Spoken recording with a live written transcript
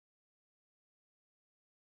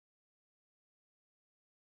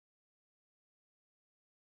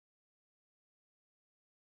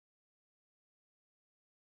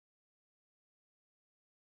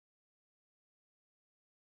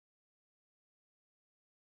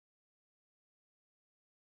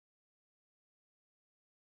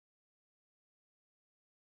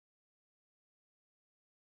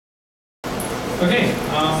Okay,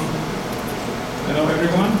 hello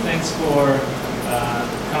everyone. Thanks for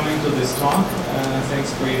coming to this talk. Thanks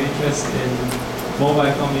for your interest in mobile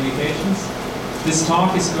communications. This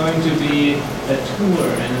talk is going to be a tour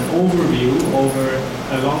and an overview over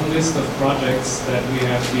a long list of projects that we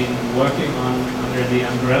have been working on under the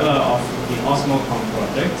umbrella of the Osmocom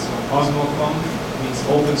project. So Osmocom means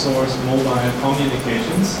open source mobile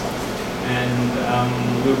communications, and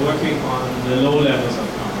we're working on the low levels of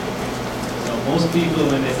communication. So most people,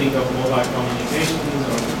 when they think of mobile communications,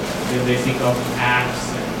 or when they think of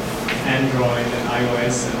apps and Android and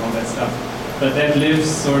iOS and all that stuff, but that lives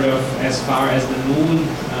sort of as far as the moon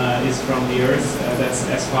is from the Earth. That's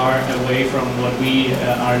as far away from what we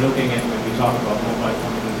are looking at when we talk about mobile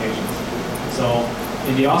communications. So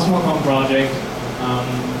in the Osmocom project,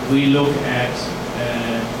 we look at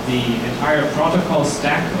the entire protocol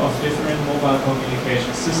stack of different mobile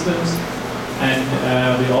communication systems, and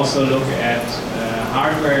we also look at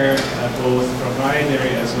hardware, both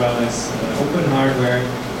proprietary as well as open hardware,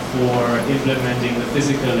 for implementing the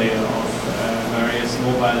physical layer of various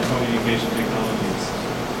mobile communication technologies.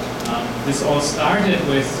 This all started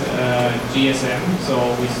with GSM, so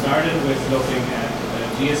we started with looking at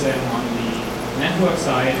GSM on the network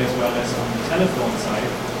side as well as on the telephone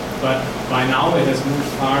side, but by now it has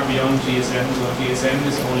moved far beyond GSM, so GSM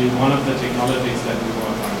is only one of the technologies that we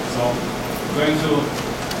work on. So going to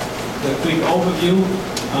the quick overview,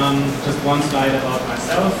 just one slide about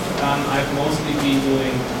myself. I've mostly been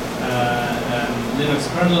doing Linux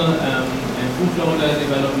kernel and bootloader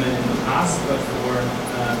development in the past, but for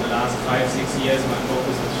the last 5-6 years my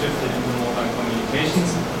focus has shifted into mobile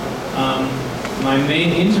communications. My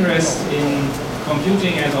main interest in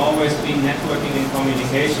computing has always been networking and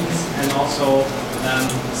communications, and also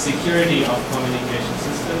security of communication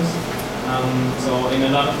systems. So in a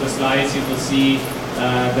lot of the slides you will see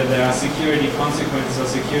that there are security consequences or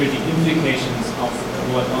security implications of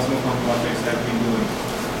what Osmocom projects have been doing.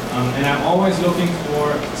 And I'm always looking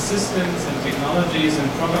for systems and technologies and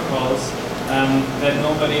protocols that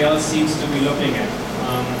nobody else seems to be looking at.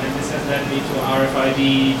 And this has led me to RFID,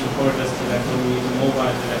 to cordless telephony, to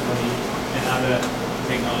mobile telephony, and other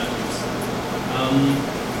technologies.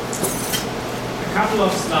 A couple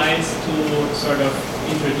of slides to sort of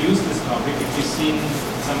introduce this topic. If you've seen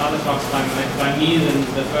some other talks by me, then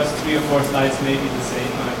the first 3 or 4 slides may be the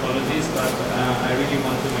same. My apologies, but I really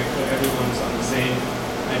want to make sure everyone's on the same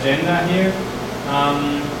agenda here.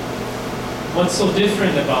 What's so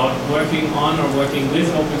different about working on or working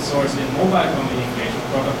with open source in mobile communication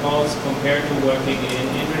protocols compared to working in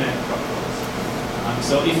internet protocols?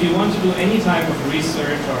 So if you want to do any type of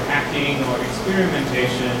research or hacking or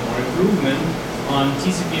experimentation or improvement on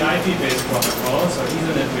TCP/IP-based protocols or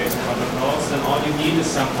Ethernet-based protocols, then all you need is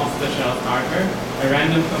some off-the-shelf hardware. A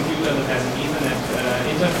random computer that has an Ethernet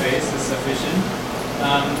interface is sufficient.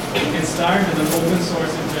 You can start with an open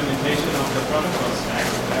source implementation of the protocol stack,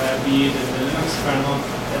 be it in the Linux kernel,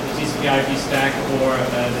 the TCP/IP stack, or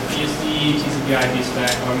the BSD TCP/IP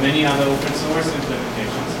stack, or many other open source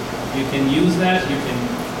implementations. You can use that, you can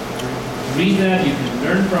read that, you can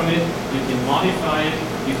learn from it, you can modify it,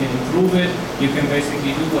 you can improve it, you can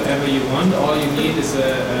basically do whatever you want. All you need is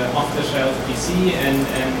an off-the-shelf PC, and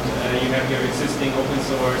you have your existing open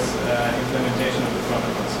source implementation of the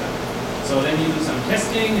protocol stack. So then you do some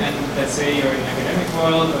testing, and let's say you're in the academic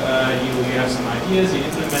world, you have some ideas, you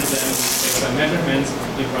implement them, you take some measurements,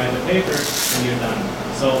 you write a paper, and you're done.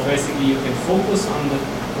 So basically you can focus on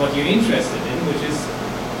what you're interested in, which is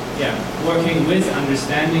working with,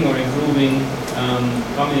 understanding, or improving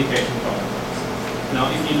communication protocols. Now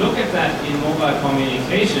if you look at that in mobile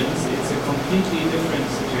communications, it's a completely different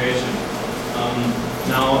situation.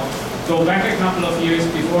 Now go back a couple of years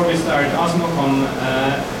before we started Osmocom,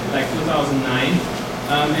 like 2009,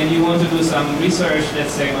 and you want to do some research,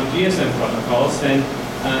 let's say, on GSM protocols, then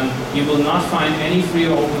you will not find any free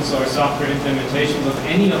or open source software implementations of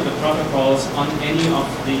any of the protocols on any of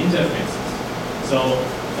the interfaces. So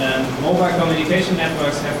mobile communication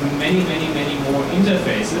networks have many more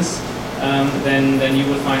interfaces than you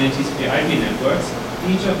will find in TCP/IP networks.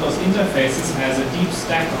 Each of those interfaces has a deep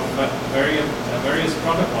stack of various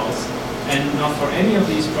protocols, and not for any of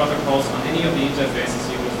these protocols on any of the interfaces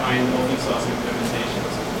you will find open source implementations.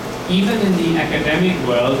 Even in the academic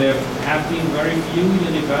world, there have been very few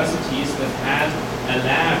universities that had a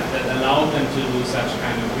lab that allowed them to do such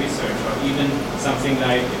kind of research, or even something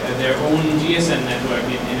like their own GSM network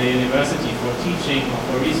in a university for teaching or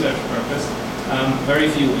for research purpose. Very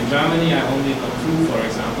few. In Germany, I only know 2, for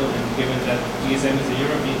example, and given that GSM is a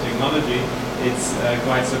European technology, it's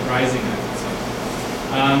quite surprising, I would say.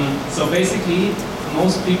 So basically,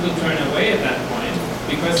 most people turn away at that point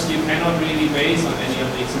because you cannot really base on any of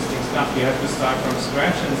the existing stuff. You have to start from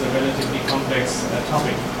scratch, and it's a relatively complex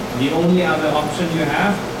topic. The only other option you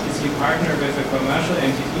have is you partner with a commercial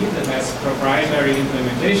entity that has proprietary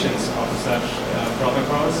implementations of such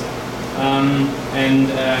protocols,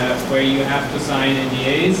 where you have to sign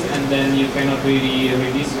NDAs, and then you cannot really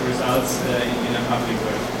release the results in a public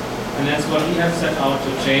way. And that's what we have set out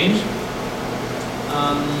to change.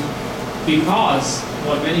 Because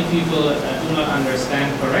what many people do not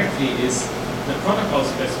understand correctly is the protocol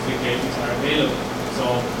specifications are available. So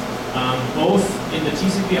both in the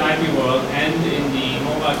TCP/IP world and in the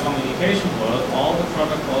mobile communication world, all the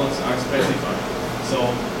protocols are specified. So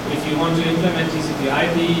if you want to implement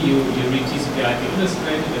TCP/IP, you read TCP/IP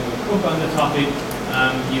Illustrated, there's a book on the topic.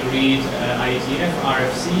 You read IETF,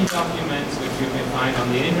 RFC documents, which you can find on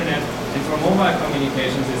the internet. And for mobile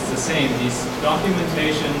communications, it's the same. These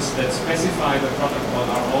documentations that specify the protocol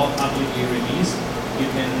are all publicly released.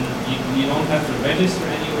 You don't have to register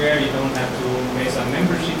anywhere. You don't have to pay some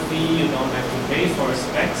membership fee. You don't have to pay for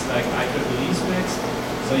specs like IEEE specs.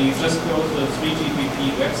 So you just go to the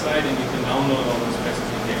 3GPP website and you can download all the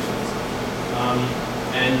specifications.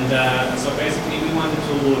 So basically we wanted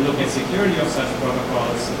to look at security of such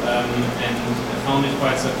protocols and found it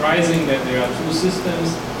quite surprising that there are two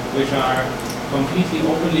systems which are completely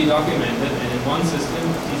openly documented, and in one system,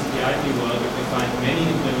 TCP/IP world, we can find many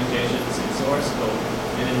implementations in source code,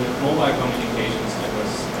 and in mobile communications there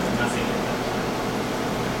was nothing at that time.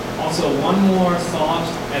 Also, one more thought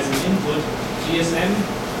as an input, GSM,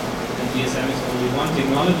 and GSM is only one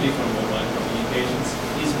technology for mobile communications,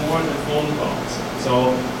 is more than phone calls.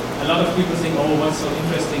 So a lot of people think, oh, what's so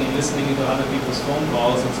interesting in listening to other people's phone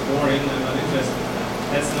calls? It's boring, I'm not interested in that.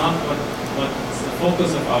 That's not what's the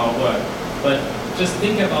focus of our work. But just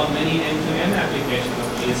think about many end-to-end applications of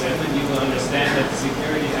GSM and you will understand that the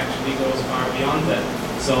security actually goes far beyond that.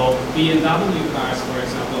 So BMW cars, for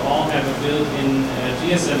example, all have a built-in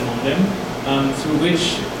GSM modem through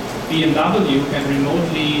which BMW can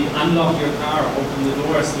remotely unlock your car, open the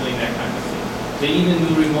doors, doing that kind of thing. They even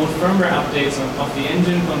do remote firmware updates of the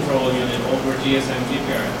engine control unit over GSM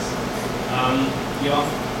GPRS. Your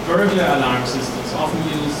burglar alarm systems often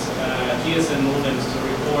use GSM modems to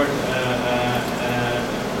report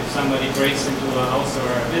if somebody breaks into a house or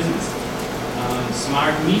a business.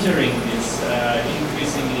 Smart metering is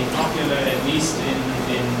increasingly popular, at least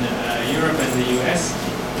in Europe and the US.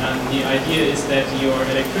 The idea is that your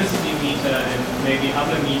electricity meter and maybe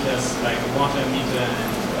other meters like water meter and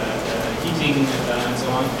heating and so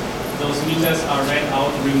on, those meters are read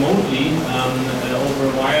out remotely over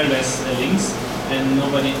wireless links, and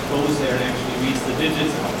nobody goes there and actually reads the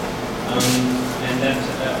digits out. And that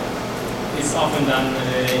is often done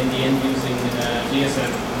in the end using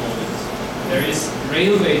GSM modems. There is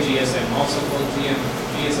railway GSM, also called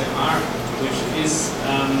GSMR, which is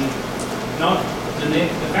not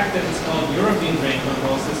the fact that it's called European Train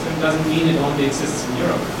Control System doesn't mean it only exists in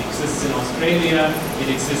Europe. It exists in Australia, it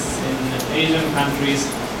exists in Asian countries.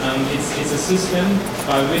 It's a system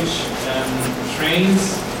by which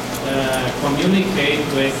trains communicate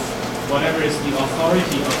with whatever is the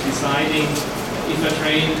authority of deciding if a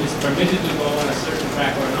train is permitted to go on a certain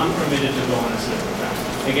track or unpermitted to go on a certain track.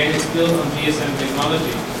 Again, it's built on GSM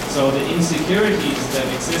technology. So the insecurities that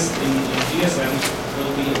exist in GSM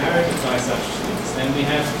will be inherited by such things. Then we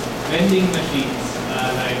have vending machines,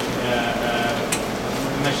 like a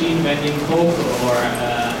machine vending Coke or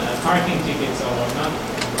parking tickets or whatnot.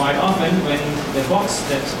 Quite often, when the box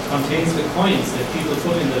that contains the coins that people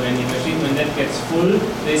put in the vending machine, when that gets full,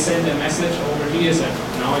 they send a message over GSM.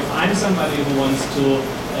 Now, if I'm somebody who wants to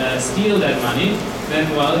steal that money, then,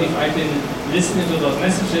 well, if I can listen to those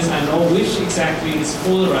messages, I know which exactly is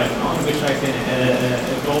full right now, and which I can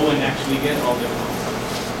go and actually get all the coins.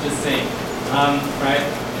 Just saying, right?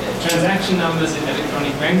 Transaction numbers in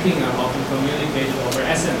electronic banking are often communicated over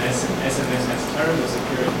SMS, and SMS has terrible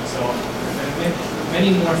security. So there are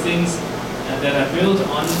many more things that are built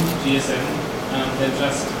on GSM than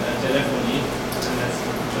just telephony, and that's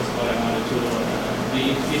just what I wanted to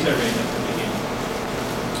reiterate at the beginning.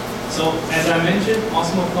 So, as I mentioned,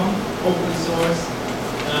 Osmocom, open source,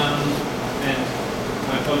 and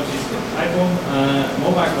my apologies for typo,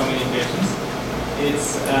 mobile communications.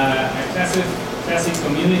 It's a classic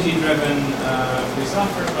community-driven free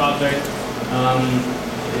software project.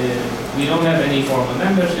 We don't have any formal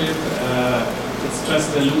membership. It's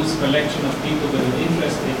just a loose collection of people with an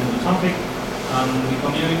interest in the topic. We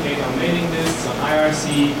communicate on mailing lists, on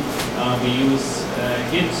IRC. We use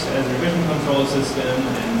Git as a revision control system,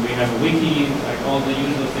 and we have a wiki, like all the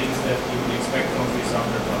usual things that you would expect from free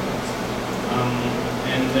software projects.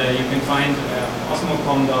 You can find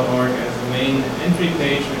osmocom.org as the main entry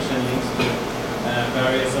page, which then links to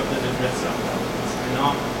various of the different subprojects. And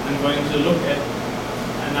now I'm going to look at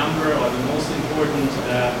a number of the most important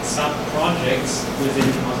sub-projects within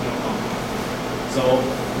Osmocom. So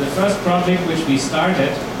the first project which we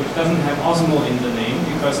started, which doesn't have Osmo in the name,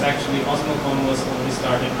 because actually Osmocom was only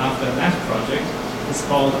started after that project, is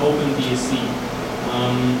called OpenBSC.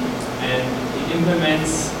 And it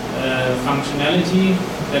implements functionality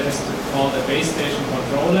that is called a base station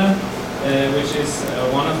controller, which is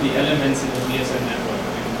one of the elements in the GSM network.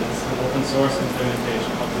 And it's an open source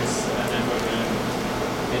implementation of this network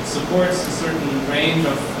element. It supports a certain range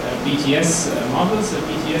of BTS models. The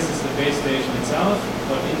BTS is the base station itself,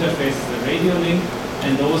 but interface is the radio link,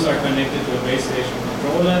 and those are connected to a base station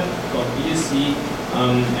controller called BSC,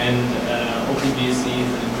 and OpenBSC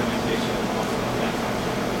is an implementation of that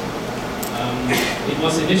function. It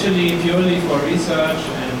was initially purely for research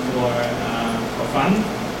and for fun,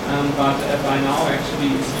 but by now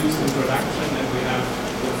actually it's used in production, and we have,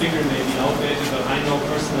 the figure may be outdated, but I know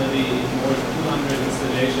personally in more than 200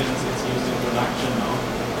 installations it's used in production now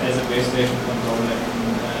as a base station controller in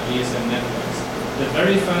GSM networks. The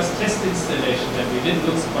very first test installation that we did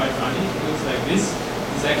looks quite funny. It looks like this.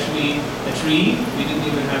 It's actually a tree. We didn't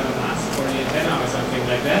even have a mast or an antenna or something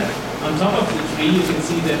like that. On top of the tree you can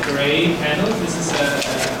see the gray panel. This is a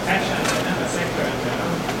patch antenna, a sector antenna.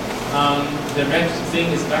 The red thing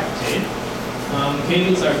is duct tape.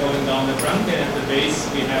 Cables are going down the trunk, and at the base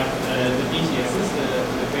we have the BTSs,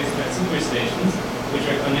 the base transceiver stations, which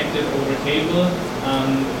are connected over cable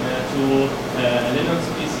to a Linux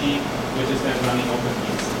PC, which is then running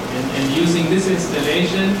OpenBSC. And using this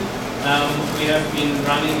installation, we have been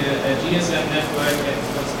running a GSM network at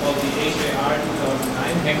what's called the HAR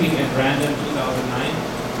 2009, Hacking at Random 2009,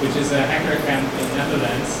 which is a hacker camp in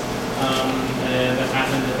Netherlands that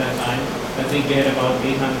happened at that time. I think they had about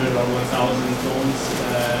 800 or 1,000 phones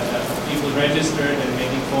of people registered and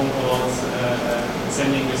making phone calls,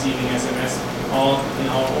 sending, receiving SMS, all in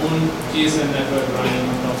our own GSM network running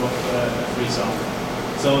on top of free software.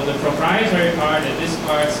 So the proprietary part at this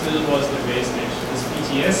part still was the base station. This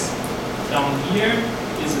BTS down here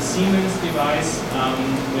is a Siemens device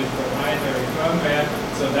with proprietary firmware,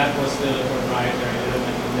 so that was still a proprietary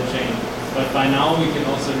element in the chain. But by now we can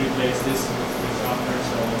also replace this with software,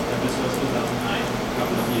 so this was 2009, a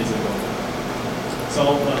couple of years ago.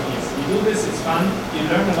 So yes, you do this, it's fun. You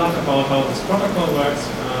learn a lot about how this protocol works.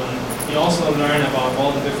 You also learn about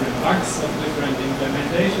all the different bugs of different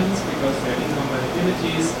implementations because there are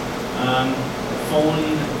incompatibilities. Phone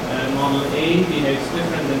model A behaves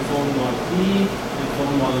different than phone model B, and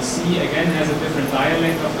phone model C again has a different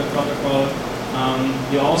dialect of the protocol.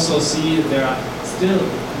 You also see there are still,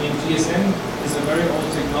 GSM is a very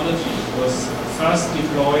old technology. It was first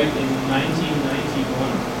deployed in 1991.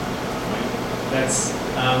 Right? That's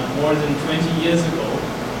more than 20 years ago.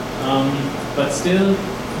 But still,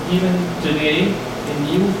 even today, in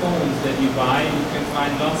new phones that you buy, you can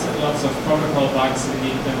find lots and lots of protocol bugs in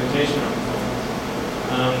the implementation of the phone.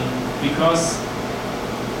 Because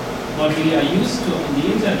what we are used to on the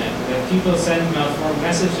internet, that people send malformed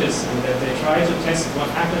messages and that they try to test what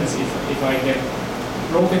happens if I get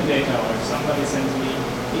broken data or if somebody sends me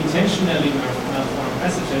intentionally malformed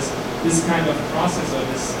messages, this kind of process or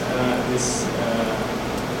this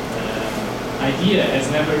idea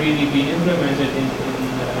has never really been implemented in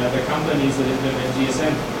the companies that implement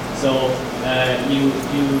GSM. So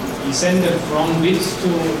you send a wrong bit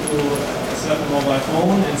to a certain mobile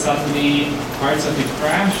phone and suddenly parts of it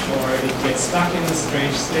crash or it gets stuck in a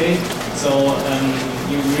strange state. So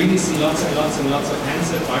you really see lots and lots and lots of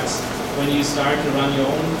handset bugs when you start to run your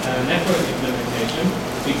own network implementation,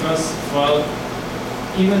 because, well,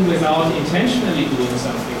 even without intentionally doing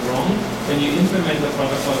something wrong, when you implement the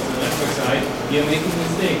protocol to the network side, you're making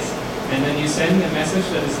mistakes. And then you send a message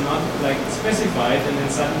that is not like specified, and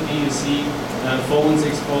then suddenly you see phones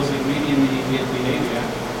exposing really, really weird behavior.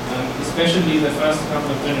 Especially the first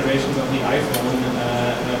couple of generations of the iPhone,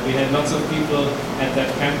 we had lots of people at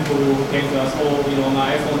that camp who came to us, oh,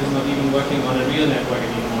 my iPhone is not even working on a real network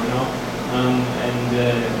anymore now, and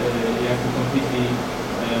you have to completely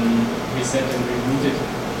reset and reboot it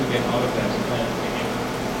to get out of that again.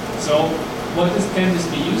 So, can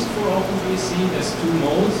this be used for OpenBSC? There's two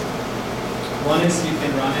modes. One is you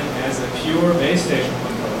can run it as a pure base station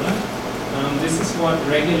controller. This is what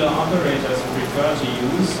regular operators prefer to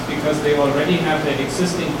use because they already have that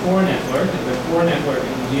existing core network. And the core network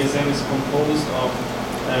in GSM is composed of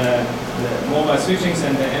the mobile switching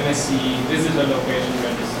center, MSC, visitor location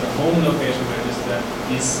register, home location register,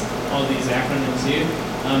 all these acronyms here.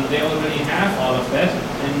 They already have all of that,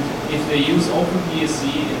 and if they use OpenBSC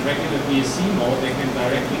in regular BSC mode, they can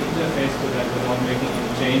directly interface to that without making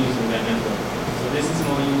any changes in their network. So this is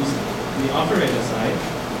more used on the operator side.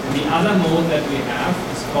 And the other mode that we have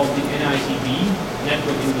is called the NITB,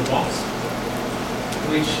 Network in the Box,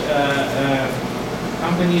 which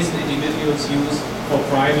companies and individuals use for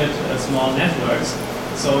private small networks.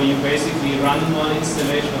 So you basically run one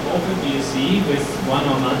installation of OpenBSC with one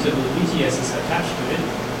or multiple BTSs attached to it,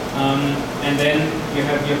 and then you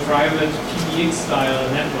have your private PBX style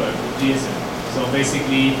network with GSM. So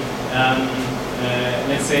basically,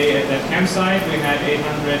 let's say at that campsite we had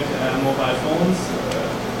 800 mobile phones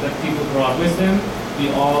that people brought with them. We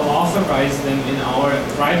all authorize them in our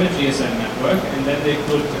private GSM network, and then they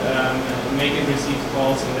could make and receive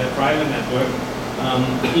calls in their private network,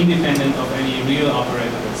 independent of any real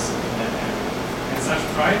operators in that area. And such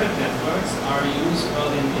private networks are used well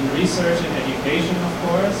in research and education, of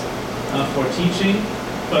course, for teaching,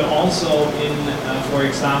 but also in, for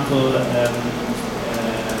example,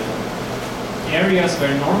 areas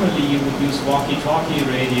where normally you would use walkie-talkie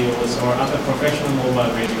radios or other professional mobile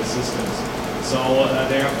radio systems. So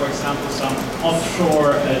there are, for example, some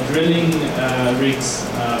offshore drilling rigs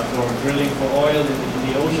for drilling for oil in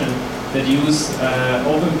the ocean that use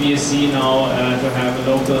OpenBSC now to have a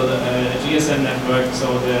local GSM network, so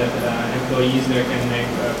the employees there can make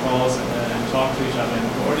calls and talk to each other and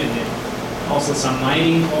coordinate. Also some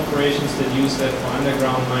mining corporations that use that for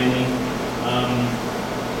underground mining.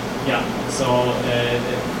 Yeah, so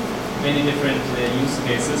many different use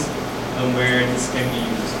cases where this can be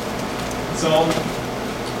used. So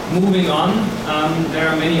moving on, there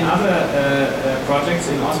are many other projects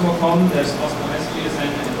in Osmocom. There's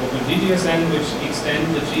OsmoSGSN and OpenBSC, which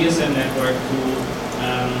extend the GSM network to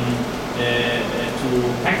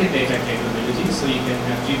packet data capabilities, so you can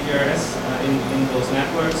have GPRS in those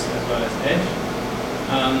networks as well as edge.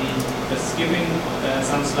 Just skipping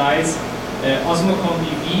some slides.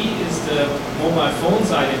 OsmocomBB is the mobile phone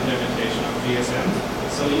side implementation of GSM.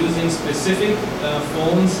 So using specific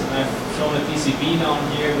phones, I've shown a PCB down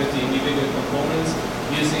here with the individual components.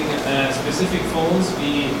 Using specific phones,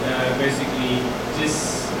 we basically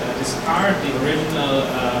discard the original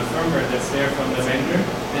firmware that's there from the vendor,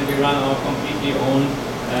 and we run our completely own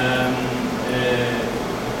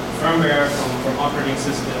firmware from operating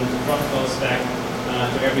system to protocol stack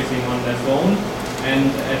to everything on that phone.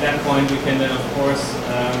 And at that point, we can then, of course,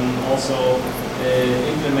 also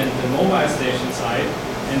implement the mobile station side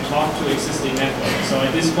and talk to existing networks. So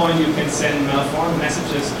at this point, you can send malformed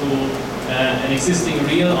messages to an existing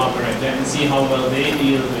real operator and see how well they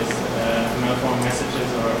deal with malformed messages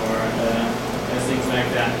or things like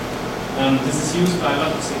that. This is used by a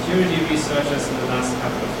lot of security researchers in the last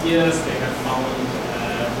couple of years. They have found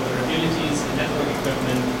vulnerabilities in network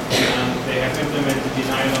equipment. They have implemented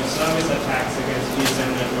denial of service attacks against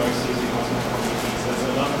GSM networks using OsmocomBB. So there's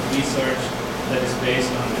a lot of research that is based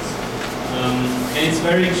on this. And it's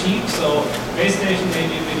very cheap, so base station may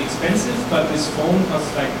be a bit expensive, but this phone costs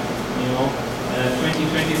like, you know,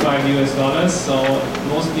 20-25 US dollars, so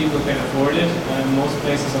most people can afford it in most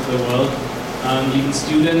places of the world. Even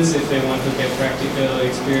students, if they want to get practical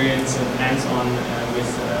experience and hands-on with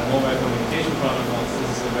mobile communication protocols,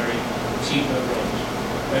 this is a very cheap approach.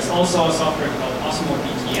 There's also a software called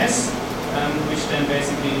OsmoBTS, which then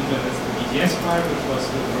basically implements the BTS part, which was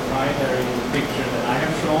the proprietary picture that I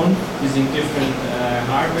have shown, using different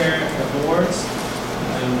hardware boards.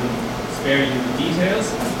 Spare you the details.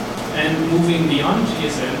 And moving beyond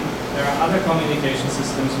GSM, there are other communication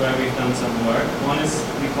systems where we've done some work. One is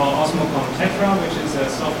we call OsmocomTETRA, which is a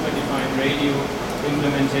software-defined radio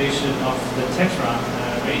implementation of the TETRA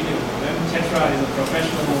radio modem. TETRA is a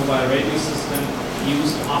professional mobile radio system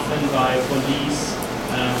used often by police.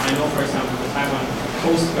 I know, for example, the Taiwan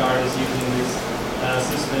Coast Guard is using this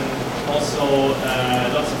system. Also,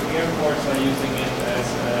 lots of airports are using it as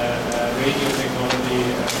radio technology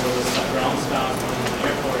for the ground staff on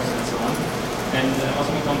airports and so on. And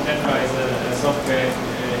OsmocomTETRA is a software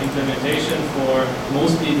implementation for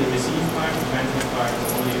mostly the receive part. The transmit part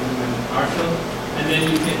is only implemented partial. And then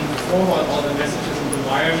you can forward all the messages into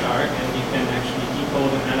Wireshark, and you can actually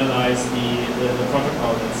decode and analyze the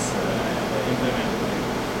protocol that's implemented.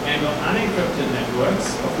 And on unencrypted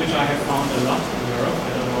networks, of which I have found a lot in Europe, I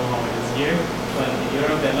don't know how it is here, but in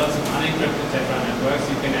Europe there are lots of unencrypted TETRA networks.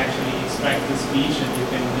 You can actually extract the speech and you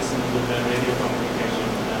can listen to the radio communication.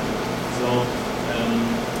 So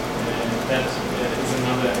that is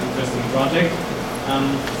another interesting project.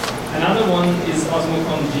 Another one is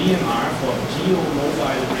OsmocomGMR for Geo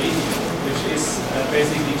Mobile Radio, which is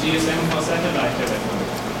basically GSM for satellite telephony.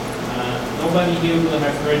 Nobody here will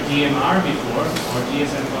have heard GMR before, or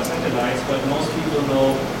GSM for satellites, but most people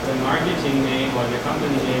know the marketing name or the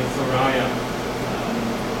company name Thuraya.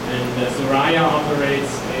 Thuraya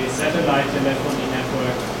operates a satellite telephony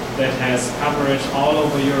network that has coverage all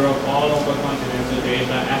over Europe, all over continental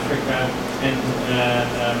Asia, Africa, and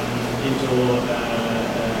into,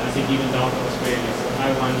 I think, even down to Australia. So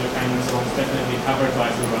Taiwan, Japan, and so on is definitely covered by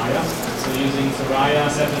Thuraya. So using Thuraya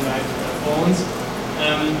satellite phones.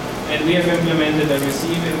 And we have implemented a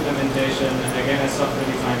receive implementation, again, a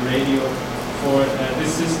software-defined radio for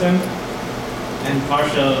this system, and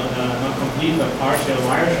partial, not complete, but partial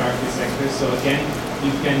Wireshark detectors. So again, you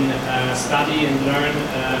can study and learn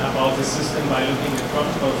about the system by looking at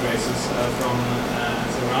protocol traces from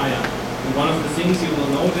Thuraya. And one of the things you will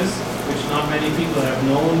notice, which not many people have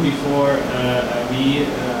known before we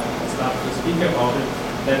start to speak about it,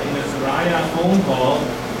 that in a Thuraya phone call,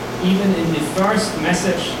 even in the first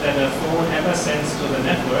message that a phone ever sends to the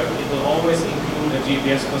network, it will always include a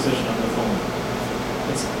GPS position of the phone.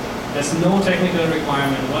 There's no technical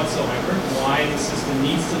requirement whatsoever why the system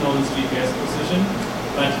needs to know its GPS position,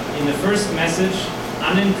 but in the first message,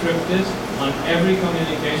 unencrypted, on every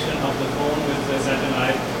communication of the phone with the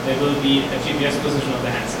satellite, there will be a GPS position of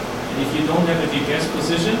the handset. And if you don't have a GPS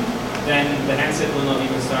position, then the handset will not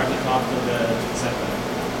even start to talk to the satellite.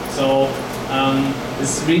 So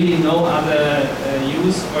there's really no other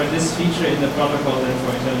use for this feature in the protocol than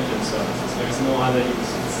for intelligence services. There is no other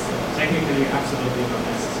use. It's technically absolutely not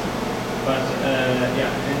necessary. But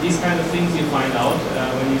yeah, and these kind of things you find out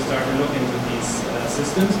when you start to look into these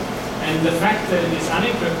systems. And the fact that it is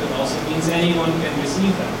unencrypted also means anyone can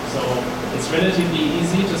receive them. So it's relatively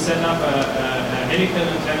easy to set up a helical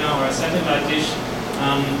antenna or a satellite dish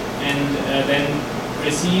and then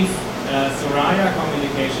receive Thuraya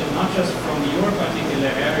communication, not just from your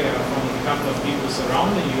particular area, from a couple of people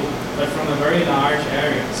surrounding you, but from a very large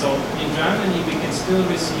area. So in Germany, we can still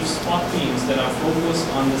receive spot beams that are focused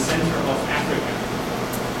on the center of Africa.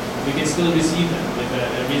 We can still receive them with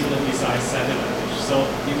a reasonably sized satellite dish. So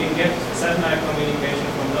you can get satellite communication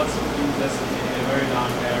from lots of users in a very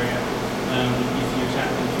large area if you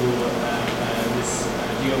tap into this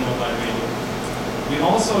geomobile radio. We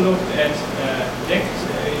also looked at DECT,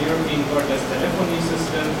 European Cordless Telephony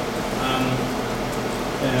System.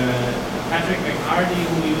 Patrick McHardy,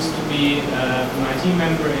 who used to be my team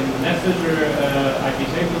member in the NetFilter IP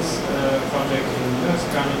tables project in Linux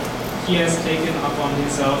kernel, he has taken upon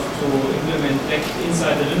himself to implement DECT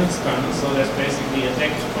inside the Linux kernel. So there's basically a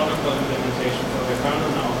DECT protocol implementation for the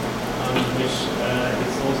kernel now, which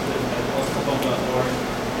is hosted at osmocom.org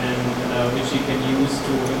and which you can use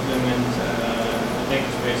to implement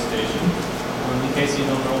DECT base station. In case you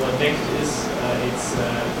don't know what DECT is, it's a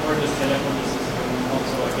cordless telephony system,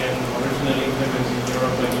 also again originally implemented in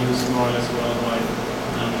Europe but used more or less worldwide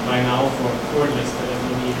by now for cordless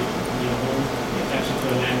telephony in your home. You attach it to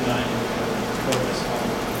a landline and cordless phone.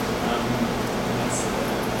 That's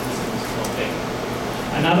called DECT.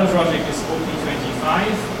 Another project is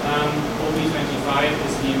OP25. OP25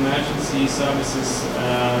 is the emergency services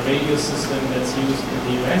radio system that's used in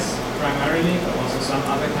the US primarily, but also some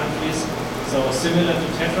other countries. So similar to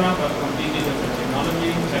TETRA, but completely different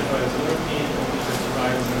technology. TETRA is European, OP25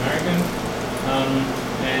 is American.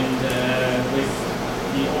 With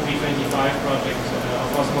the OP25 project of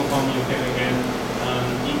Osmocom, you can again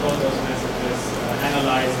decode those messages,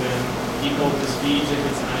 analyze them, decode the speech if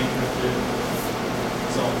it's unencrypted.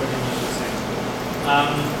 So pretty much the same.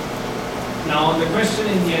 Now the question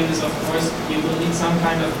in the end is, of course, you will need some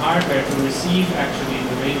kind of hardware to receive actually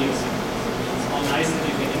the radio signals. It's all nice that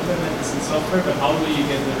you can implement this in software, but how will you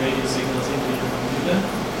get the radio signals into your computer?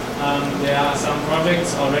 There are some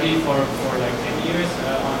projects already for like 10 years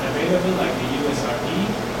available, like the USRP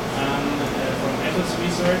from Ethos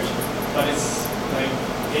Research, but it's like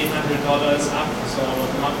 $800 up, so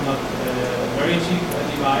not very cheap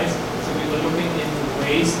device. So we were looking into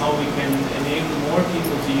ways how we can enable more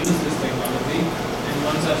people to use this technology. And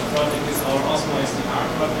one such project is our OsmoSDR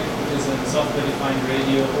project, which is a software-defined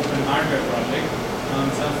radio open hardware project.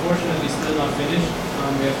 It's unfortunately still not finished.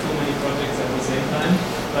 We have too many projects at the same time.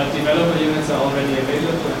 But developer units are already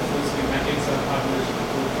available and full schematics are published,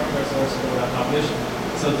 full firmware source code are published.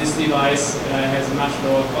 So this device has a much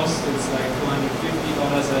lower cost. It's like $250,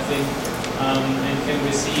 I think. And can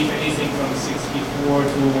receive anything from 64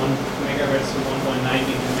 to 1 megahertz to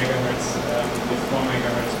 1.92 megahertz with 4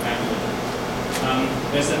 megahertz bandwidth.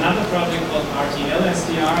 There's another project called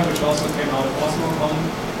rtl-sdr, which also came out of Osmocom,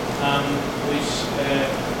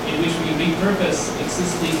 in which we repurpose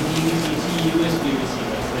existing DVB-T USB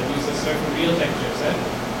receivers that use a certain Realtek chipset.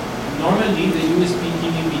 normally the USB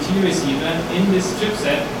DVB-T receiver in this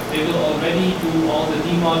chipset, they will already do all the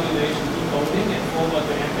demodulation, decoding, and forward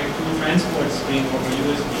the MPEG-2 transport stream over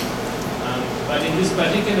USB. But in this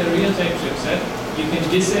particular Realtek chipset, you can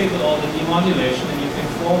disable all the demodulation and you can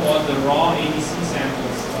forward the raw ADC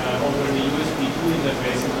samples over the USB 2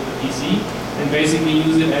 interface into the PC and basically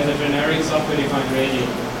use it as a generic software-defined radio.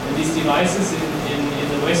 And these devices in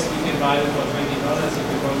the West, you can buy them for $20. You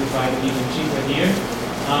can probably buy them even cheaper here.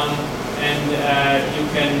 You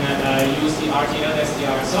can use the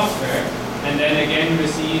rtl-sdr software and then again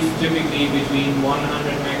receive typically between 100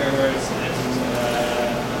 megahertz and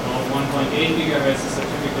about 1.8 gigahertz is a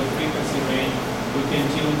typical frequency range. You can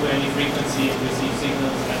tune to any frequency and receive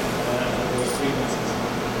signals at those frequencies.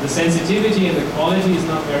 The sensitivity and the quality is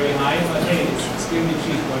not very high, but hey, it's extremely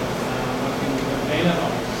cheap. What can we complain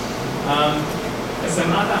about? There's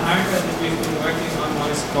some other hardware that we've been working on.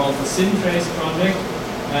 One is called the SIMtrace project,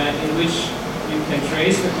 in which you can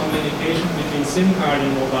trace the communication between SIM card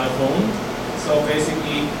and mobile phone. So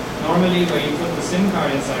basically, normally where you put the SIM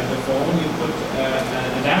card inside the phone, you put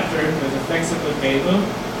an adapter with a flexible cable,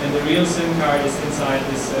 and the real SIM card is inside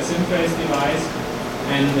this SIMtrace device,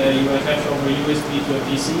 and you attach over USB to a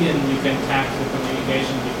PC, and you can tap the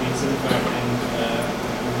communication between SIM card and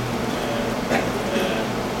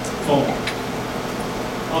phone.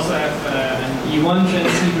 Also have an E1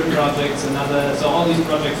 transceiver projects, so all these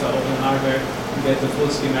projects are open hardware. You get the full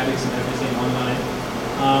schematics and everything online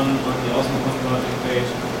on the Osmocom project page.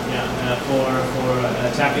 Yeah, for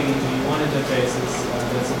tapping into E1 interfaces,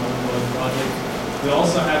 that's an ongoing project. We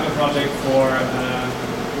also have a project for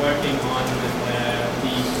working on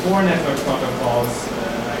the core network protocols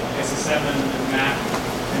like SS7, MAP,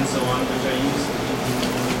 and so on, which are used in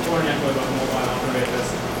the core network of mobile operators.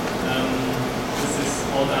 This is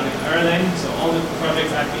all done in Erlang, so all the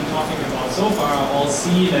projects I've been talking about so far are all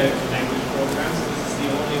C language programs. This is the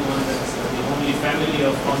only one that's the only family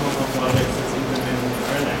of Osmocom projects that's implemented in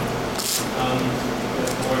Erlang. But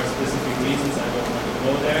for specific reasons, I don't want to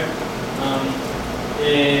go there.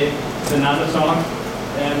 It's another talk.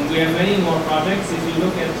 We have many more projects. If you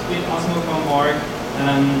look at Osmocom.org,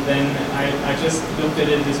 then I just looked at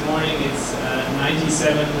it this morning. It's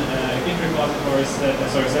 97 Git repositories,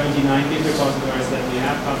 79 Git repositories that we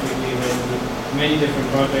have publicly available. Many different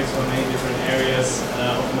projects for many different areas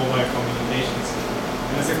of mobile communications.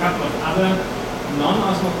 And there's a couple of other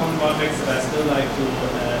non-Osmocom projects that I still like to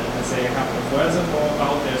say a couple of words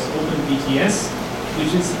about. There's OpenBTS,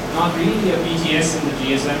 which is not really a BTS in the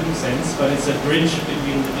GSM sense, but it's a bridge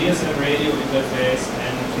between the GSM radio interface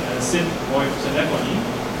and SIP VoIP telephony.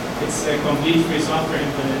 It's a complete free software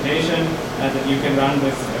implementation that you can run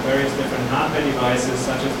with various different hardware devices,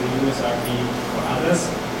 such as the USRP or others.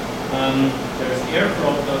 There's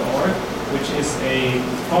airprobe.org, which is a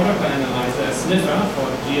protocol analyzer, a sniffer for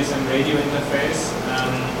the GSM radio interface,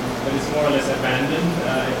 but it's more or less abandoned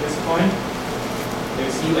at this point.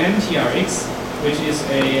 There's UMTRX, which is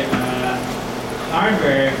a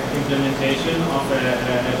hardware implementation of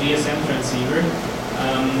a GSM transceiver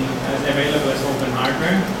available as open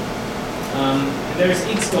hardware. And there's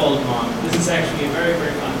XGoldMon. This is actually a very,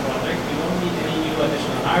 very fun project. You don't need any new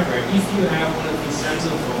additional hardware. If you have one of these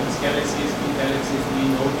Samsung phones, Galaxy S2, Galaxy S3,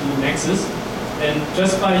 Note 2, Nexus, then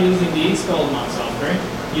just by using the XGoldMon software,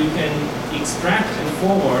 you can extract and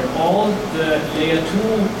forward all the layer 2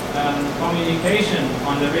 communication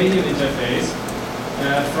on the radio interface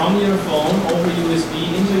from your phone over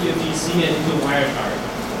USB into your PC and into Wirecard.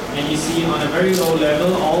 And you see on a very low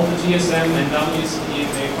level all the GSM and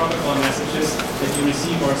WCDMA protocol messages that you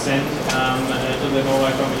receive or send to the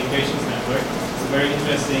mobile communications network. It's a very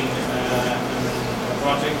interesting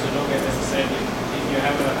project to look at. As I said, if you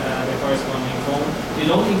have the corresponding phone,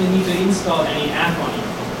 you don't even need to install any app on it.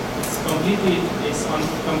 It's completely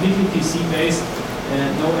PC based,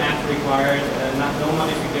 no app required, no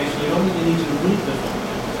modification. You don't even need to root the phone.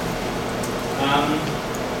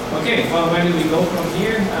 Okay, well, where do we go from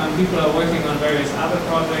here? People are working on various other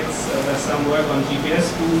projects. There's some work on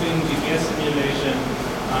GPS spoofing, GPS simulation.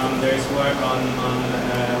 There's work on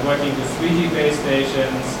working with 3G base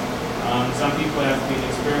stations. Some people have been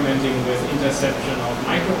experimenting with interception of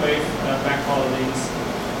microwave backhaul links.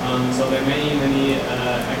 So there are many, many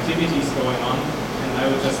activities going on. And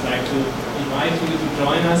I would just like to invite you to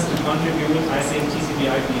join us to contribute. I think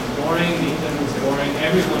TCP/IP is boring, the internet is boring,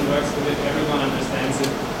 everyone works with it, everyone understands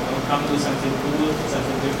it. Come do something cool,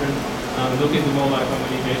 something different, look into mobile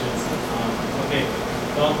communications. Okay,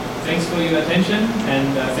 well, thanks for your attention,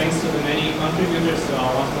 and thanks to the many contributors to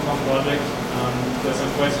our Osmocom project. If there are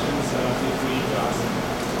some questions, feel free to ask them.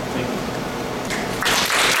 Thank you.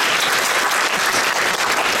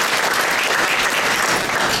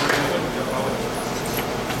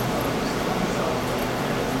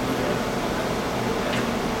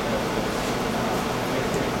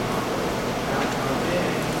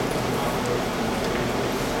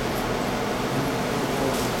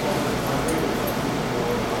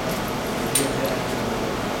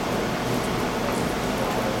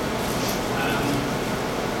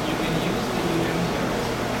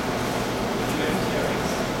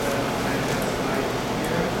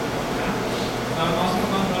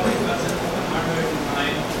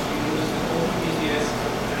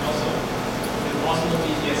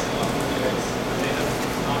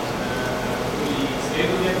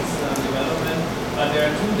 but there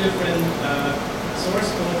are two different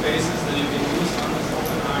source code bases that you can use on this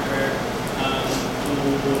open hardware to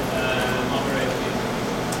operate it.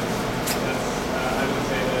 That's, I would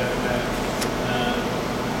say,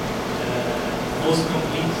 the most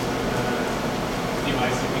complete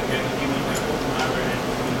device you can get if you want like open hardware and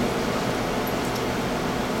Windows.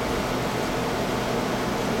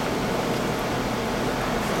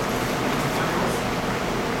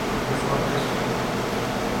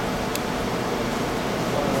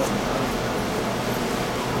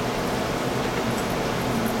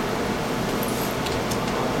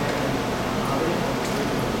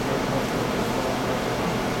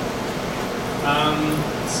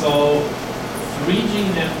 So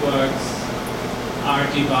 3G networks are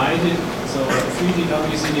divided, so 3G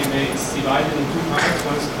WCDMA is divided in two parts.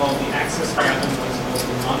 One is called the access stratum, one is called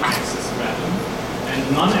the non-access stratum. And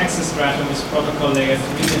non-access stratum is protocol layer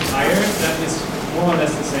 3 and higher. That is more or less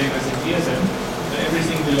the same as in GSM. So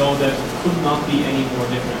everything below that could not be any more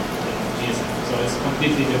different than GSM. So it's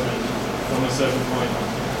completely different from a certain point on.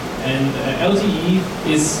 And LTE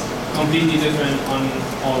is completely different on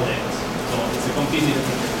all layers. So it's a completely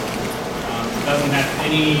different thing. It doesn't have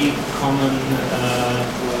any common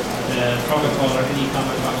protocol or any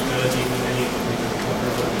common functionality with any of the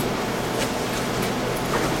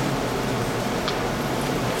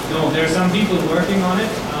No, there are some people working on it.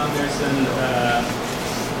 There's this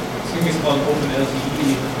thing is called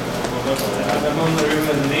OpenLTE. I don't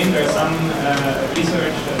remember the name. There are some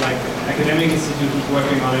research, like academic institutions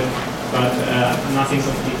working on it, but nothing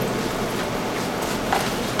completed.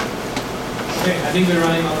 Okay, I think we're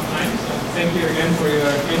running out of time, so thank you again for your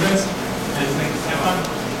interest, and thanks, have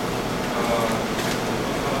fun.